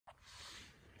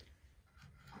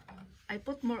I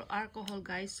put more alcohol,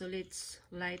 guys, so let's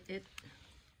light it.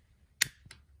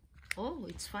 Oh,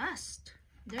 it's fast.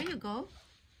 There you go.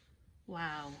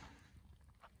 Wow.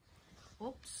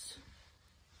 Oops.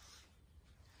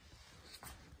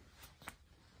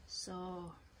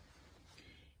 So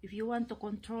if you want to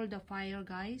control the fire,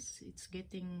 guys, it's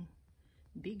getting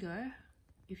bigger.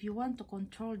 If you want to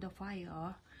control the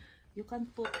fire, you can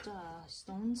put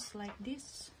stones like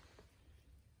this.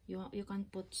 You can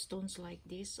put stones like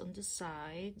this on the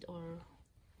side, or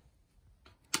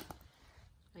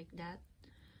like that.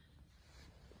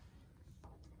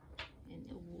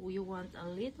 And you want a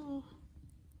little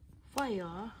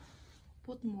fire,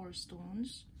 put more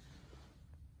stones.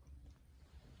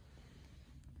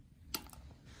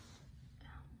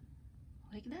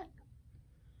 Like that.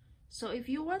 So if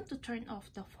you want to turn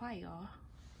off the fire,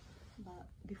 but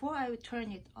before I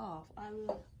turn it off, I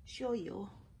will show you.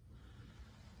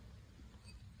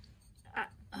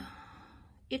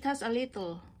 It has a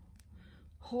little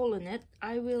hole in it.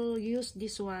 I will use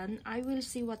this one. I will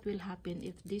see what will happen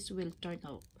if this will turn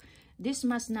off. This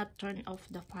must not turn off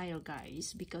the fire,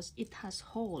 guys, because it has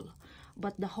hole,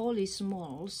 but the hole is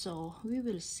small, so we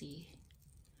will see.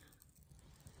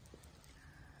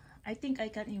 I think I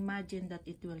can imagine that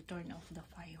it will turn off the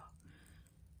fire.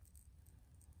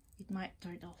 It might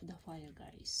turn off the fire,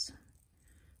 guys.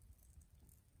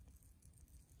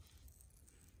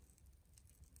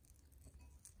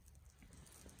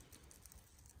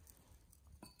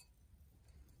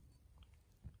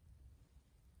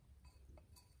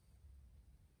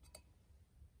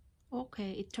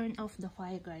 Okay, it turned off the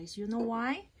fire, guys. You know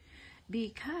why?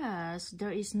 Because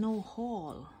there is no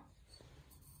hole.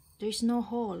 There is no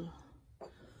hole.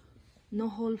 No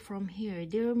hole from here.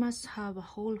 There must have a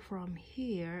hole from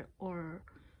here or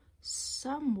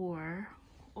somewhere,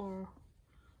 or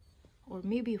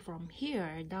maybe from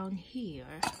here, down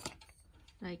here.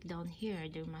 Like down here,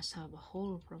 there must have a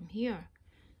hole from here,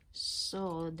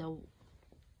 so the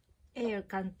air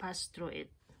can pass through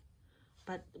it.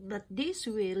 But this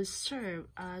will serve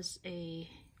as a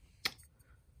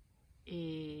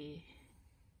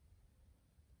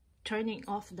turning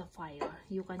off the fire.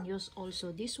 You can use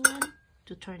also this one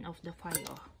to turn off the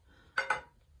fire.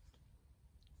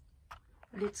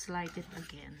 Let's light it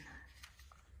again.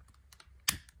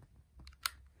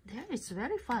 There, it's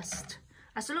very fast.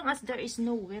 As long as there is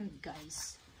no wind,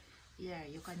 guys. Yeah,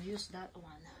 you can use that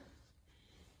one.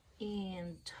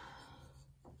 And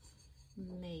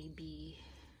maybe,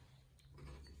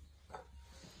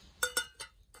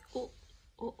 oh,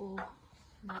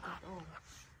 not at all.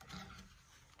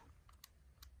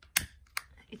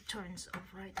 It turns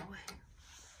off right away.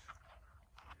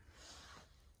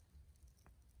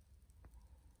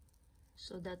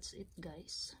 So that's it,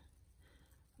 guys.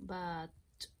 But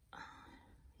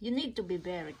you need to be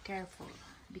very careful,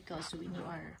 because when you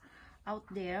are out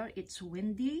there, it's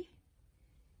windy,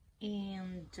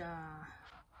 and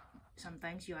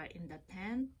sometimes you are in the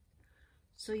tent,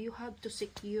 so you have to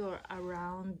secure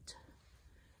around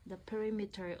the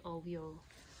perimeter of your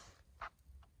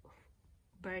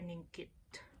burning kit,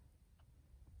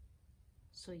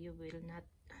 so you will not,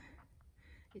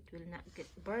 it will not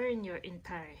burn your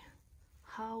entire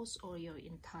house or your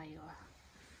entire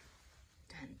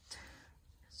tent.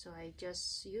 So I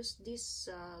just use this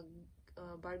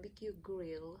barbecue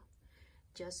grill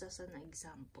just as an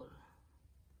example.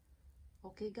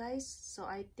 Okay, guys, so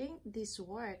I think this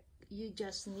work. You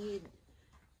just need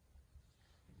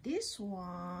this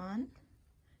one.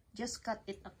 Just cut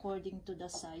it according to the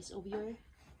size of your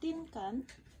tin can,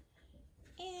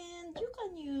 and you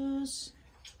can use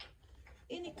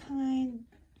any kind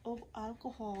of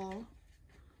alcohol.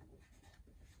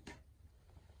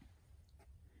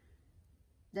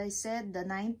 They said the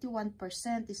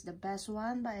 91% is the best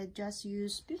one, but I just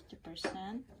use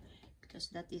 50% because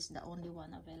that is the only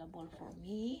one available for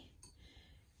me.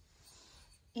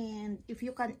 And if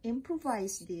you can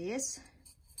improvise this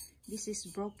is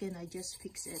broken, I just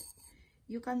fix it.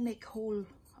 You can make hole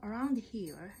around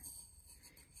here,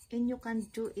 and you can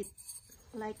do it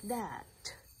like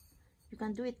that. You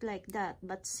can do it like that,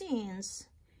 but since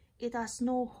it has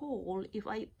no hole, if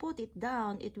I put it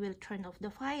down, it will turn off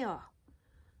the fire.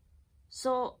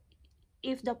 So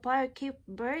if the fire keep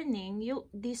burning,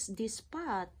 this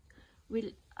pot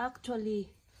will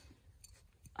actually,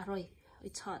 aroy,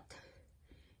 it's hot.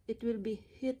 It will be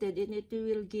heated, and it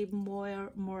will give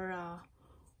more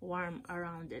warm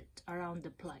around it, around the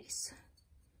place.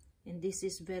 And this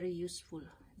is very useful,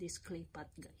 this clay pot,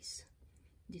 guys.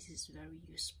 This is very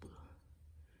useful.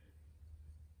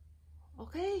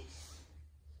 Okay.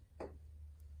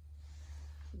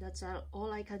 That's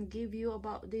all I can give you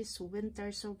about this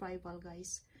winter survival,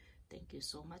 guys. Thank you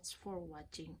so much for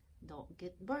watching. Don't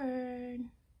get burned.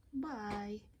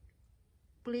 Bye.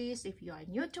 Please, if you are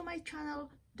new to my channel,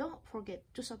 don't forget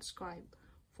to subscribe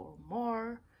for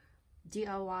more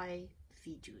DIY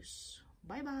videos.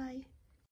 Bye bye.